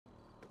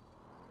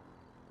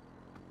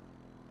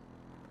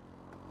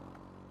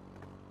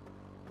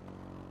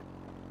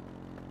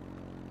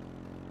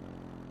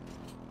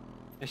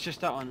It's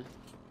just that one.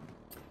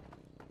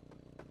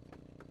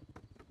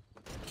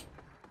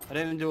 I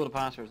didn't even do all the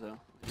passwords though.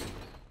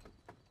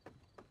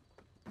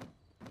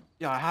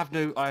 Yeah, I have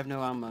no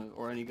ammo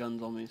or any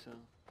guns on me, so.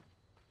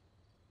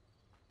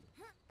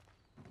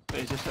 But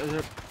it's just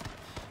there's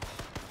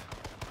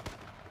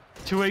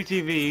two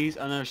ATVs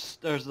and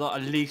there's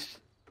like at least.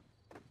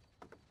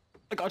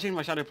 I gotta change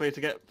my shadow play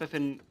to get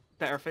flipping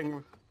better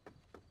thing.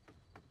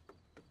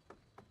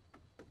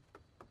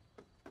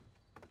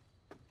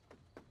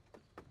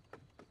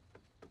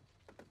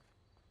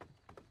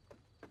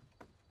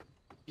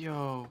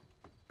 Yo,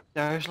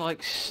 there's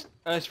like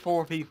there's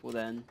 4 people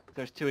then.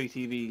 There's 2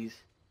 ATVs.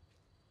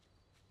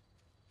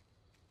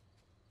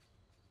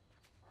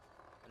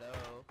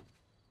 Hello.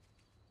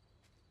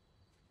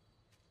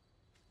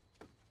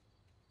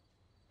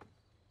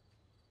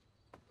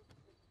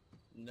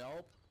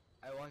 Nope.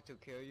 I want to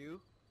kill you.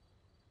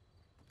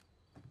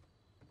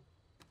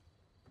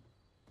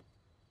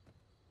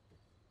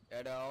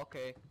 Yeah,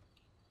 okay.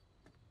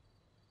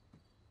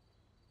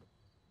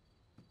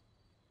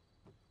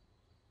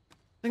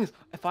 Thing is,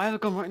 if I had a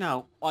gun right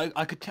now,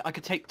 I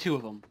could take 2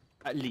 of them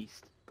at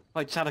least. If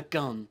I just had a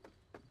gun.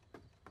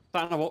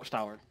 Sat in a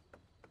watchtower.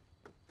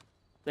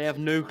 They have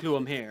no clue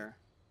I'm here.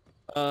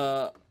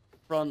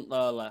 Front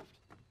left.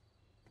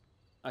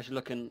 Actually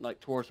looking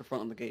like towards the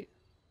front of the gate.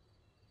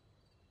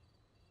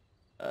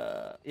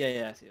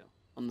 Yeah, I see you.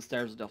 On the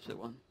stairs of the opposite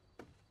one.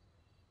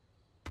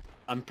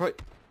 I'm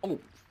oh,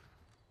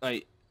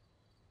 right.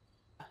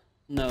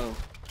 No.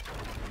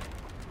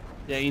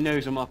 Yeah, he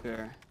knows I'm up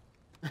here.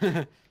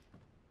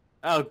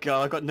 Oh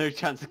god, I got no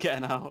chance of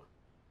getting out.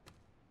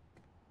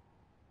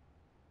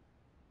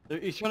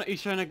 He's trying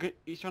to,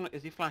 is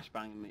he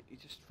flashbanging me?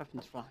 He's just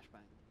flipping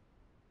flashbang.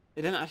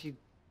 It didn't actually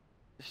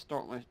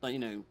start my, like, you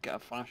know, get a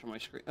flash on my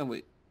screen. Oh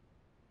wait.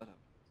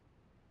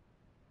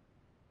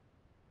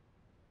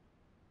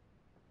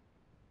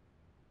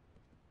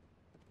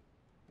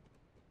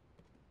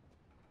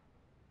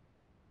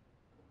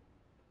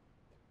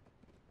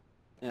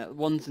 Yeah,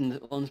 one's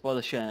by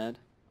the shed,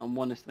 and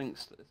one is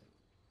thinks.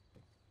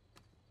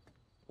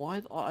 Why?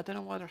 I don't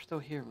know why they're still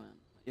here, man.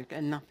 You're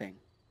getting nothing.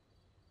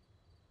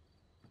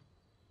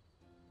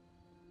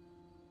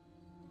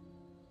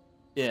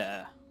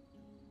 Yeah.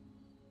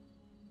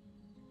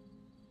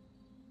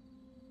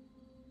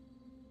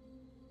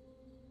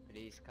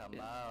 Please come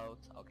Yeah. out.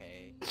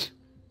 Okay.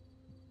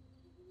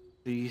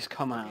 Please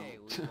come out. Okay,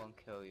 we won't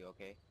kill you.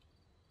 Okay.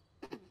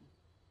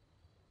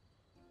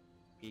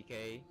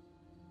 PK.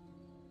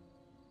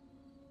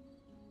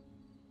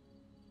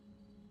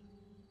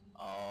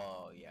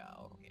 Oh yeah.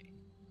 Okay.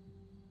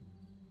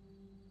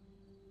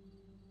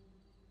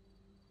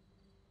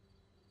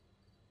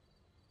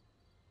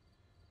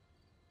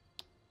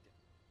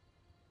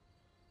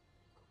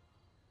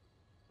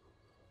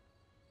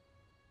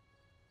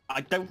 I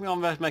don't think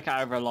I'm going to make it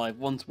out of here alive.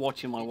 Once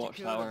watching my Did you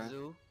kill the watchtower.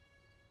 zoo?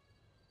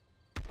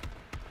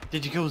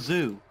 Did you kill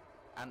Zoo?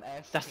 I'm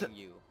asking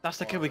you. That's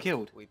the kid we or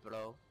killed. We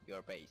blow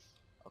your base.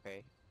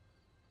 Okay.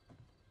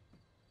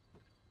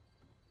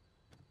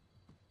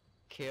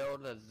 Kill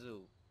the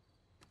zoo.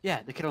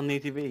 Yeah, the kid on the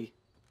ATV.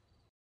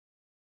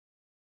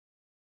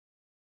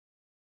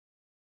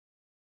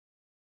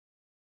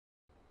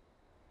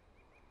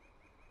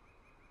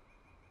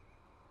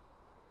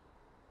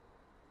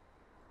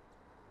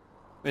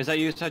 Wait, is that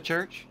you inside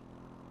church?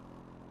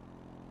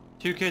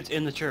 2 kids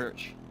in the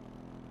church.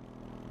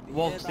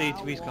 Walks the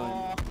ATV's coming.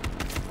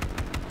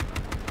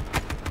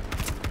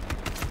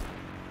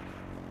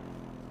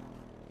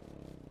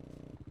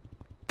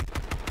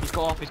 He's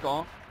got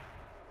off.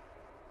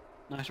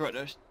 Nice, right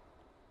there.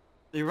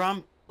 They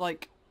ran,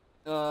 like,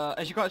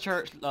 as you got to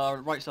church,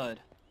 right side.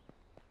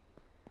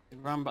 They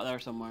ran back there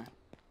somewhere.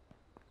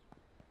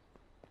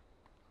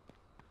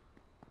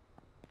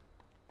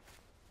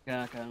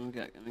 Yeah, okay, let me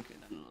get down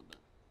a little bit.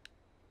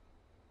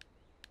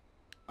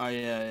 Oh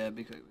yeah,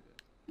 be quick.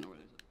 I know where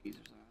those other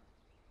geezers are.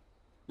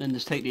 Then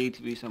just take the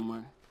ATV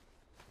somewhere.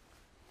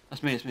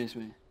 That's me.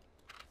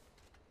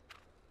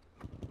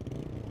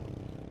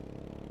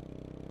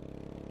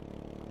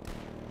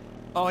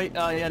 Oh wait,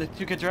 yeah, the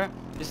 2 kids are out.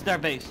 It's their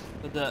base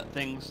with the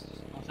things.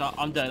 So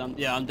I'm dead. I'm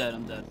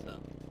dead. So.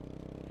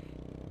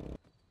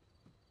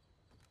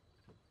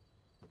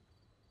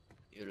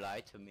 You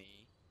lied to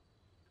me.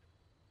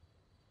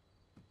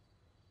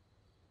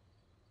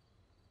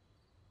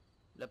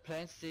 The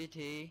Plain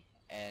City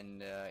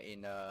and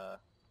in a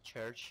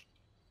church,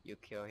 you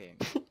kill him,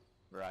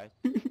 right?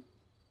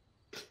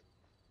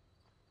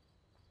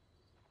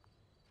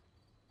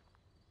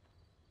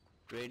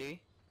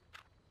 Really?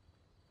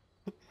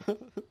 Oh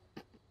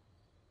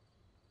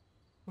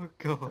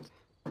god.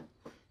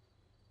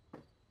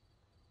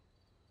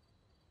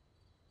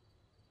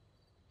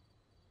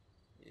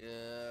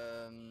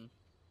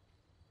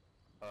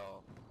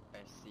 Oh, I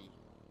see.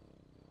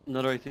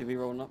 Another ATV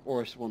rolling up,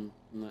 or it's one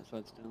on that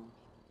side still.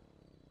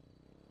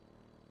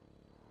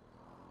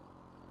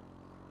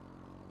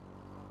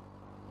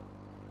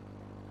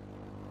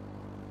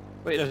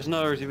 Wait, there's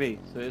another ATV,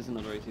 so it is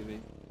another ATV.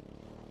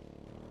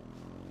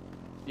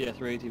 Yeah,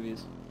 3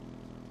 ATVs.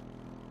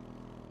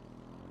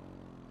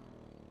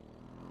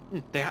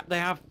 They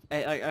have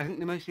I think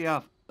they mostly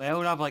have they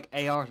all have like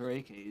ARs or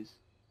AKs.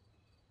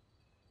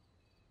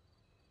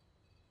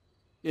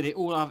 Yeah, they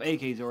all have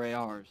AKs or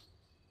ARs.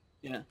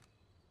 Yeah.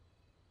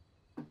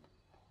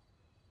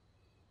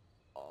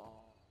 Oh.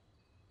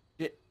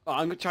 Yeah. Oh,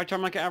 I'm gonna try to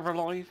make it ever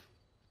alive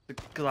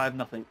because I have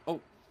nothing. Oh,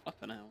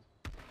 fucking hell.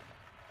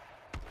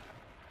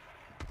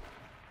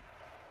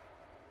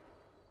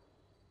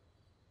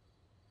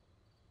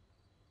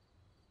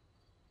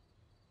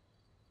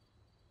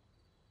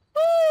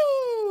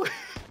 Woo!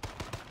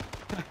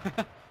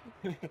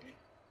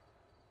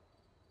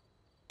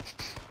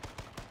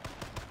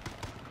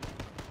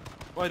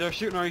 Wait, they're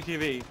shooting our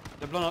ATV.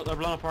 They're blowing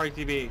up our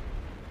ATV.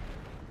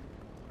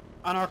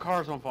 And our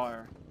car's on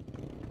fire.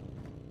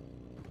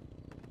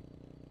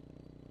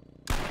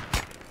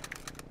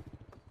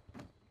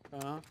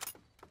 Uh,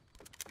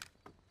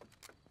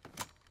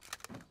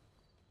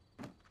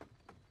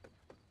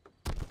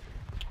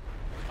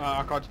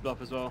 our car's blew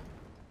up as well.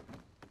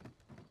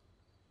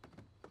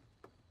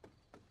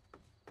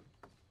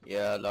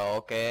 Yeah, hello,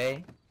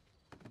 okay.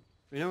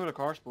 We know where the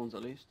car spawns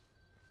at least.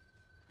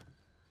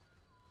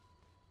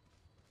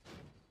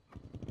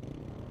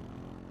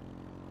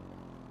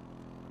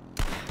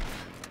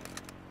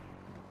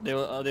 They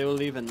will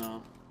leave it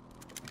now.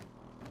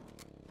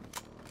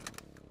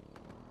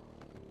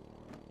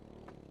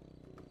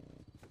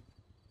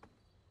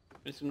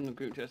 It's in the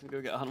group chat and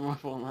go get a hunting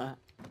rifle on that.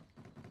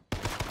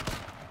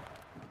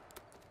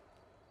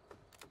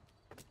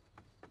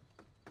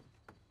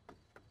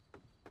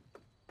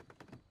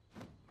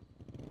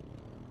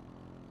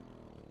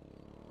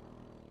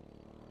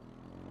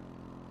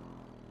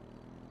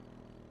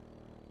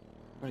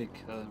 Pretty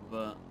could,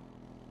 but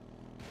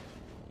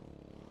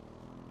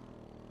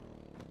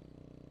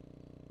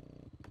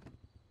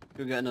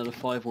go get another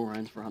 5 more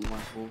rounds for hunting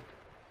rifle.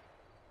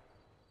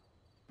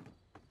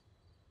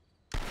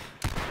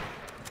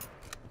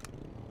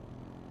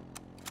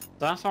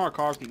 That's how our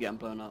cars keep getting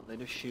blown up. They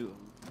just shoot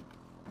them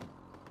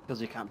because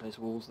they can't place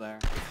walls there.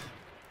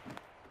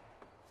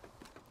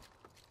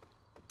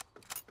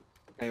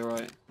 Okay,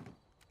 right.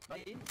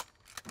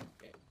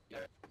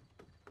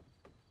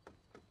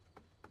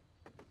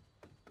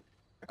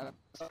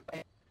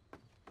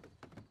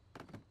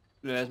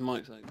 Yeah, there's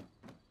Mike's like.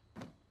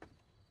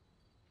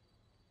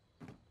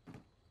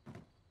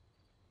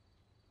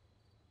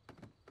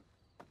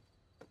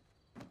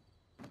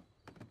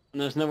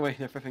 And there's no way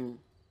they're flipping.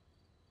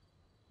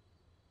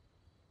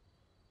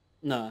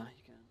 No,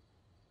 you can't.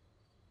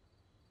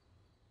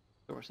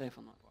 So we're safe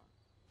on that part.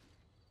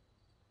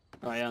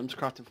 Right, yeah, I'm just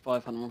crafting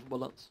 500 more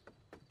bullets.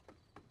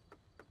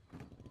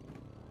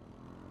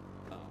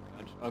 Oh,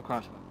 I'll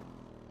crash them.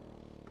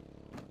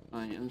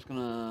 Right, I'm just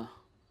gonna...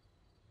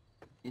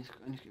 I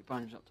need to get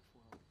bandaged up to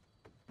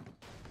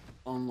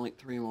 4. On like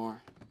 3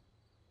 more.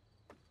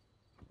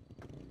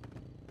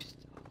 Just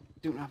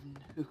don't have...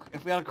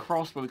 If we had a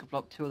crossbow, we could blow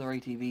up 2 other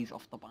ATVs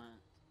off the bat.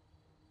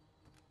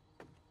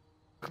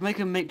 We could make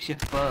a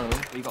makeshift bow,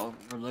 but you gotta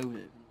reload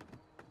it.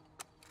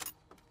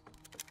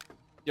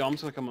 Yeah, I'm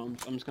just gonna come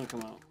out. I'm just gonna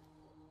come out.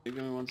 Give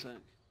me 1 sec.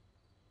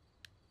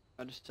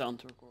 I just set on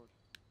to record.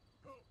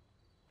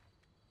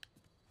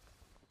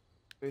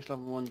 Base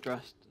level 1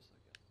 dressed.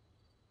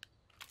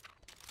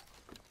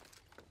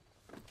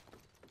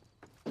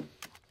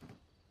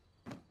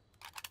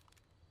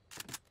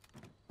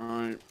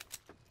 Alright.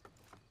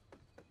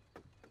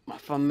 My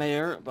fun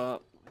mayor,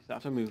 but I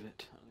have to move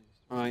it.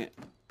 Alright.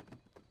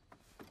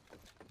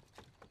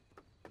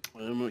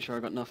 I'm not sure I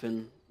got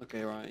nothing.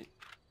 Okay, right.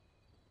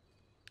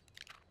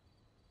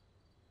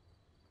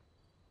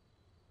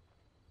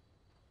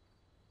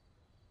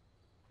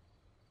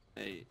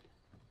 Hey.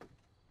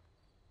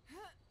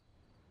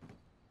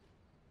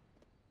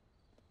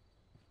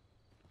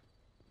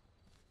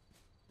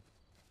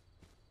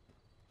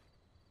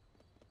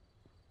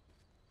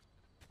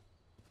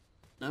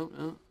 No,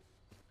 no.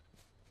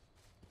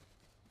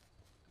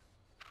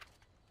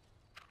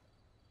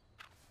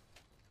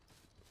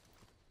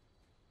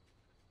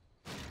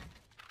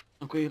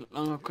 Okay,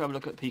 I'm gonna grab a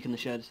look at peek in the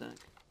shed a sec.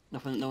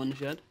 Nothing, no in the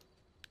shed?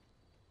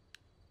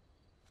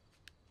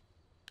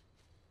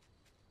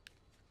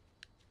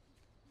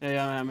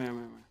 Yeah, I'm here.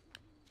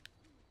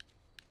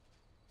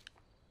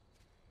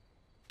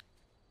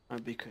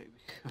 Alright, be quick,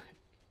 be quick.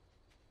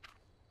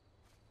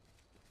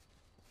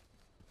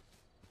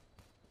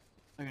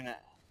 Look at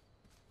that.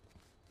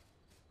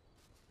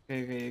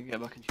 Okay, get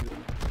back and shoot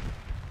him.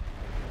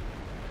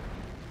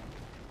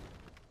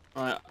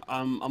 Alright,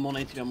 I'm on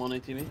ATV, I'm on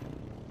ATV.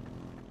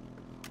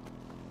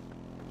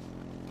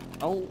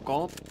 Oh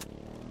god.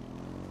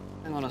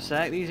 Hang on a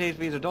sec, these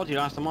ATVs are dodgy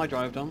last time I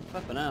drove them.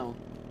 Flippin' hell.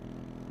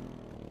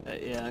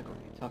 Yeah, I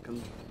got to tuck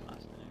them.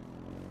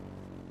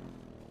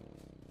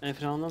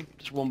 Anything on them?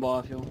 Just 1 bar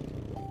of fuel.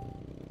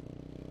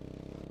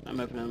 I'm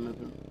opening.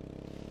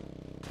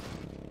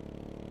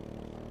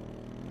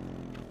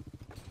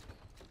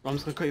 I'm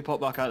just gonna quickly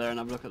pop back out there and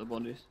have a look at the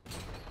bodies.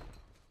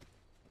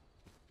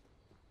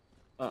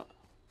 Oh.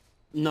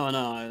 No,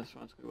 that's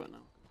gonna go wet now.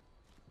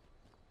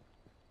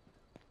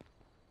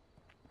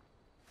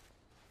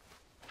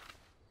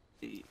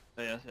 Oh,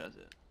 yes, that's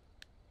it.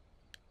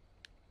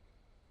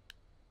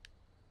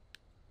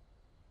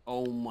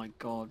 Oh my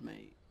god,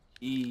 mate.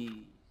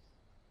 Jeez.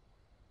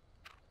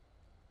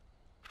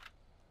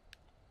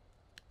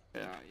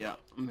 Yeah,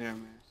 I'm here.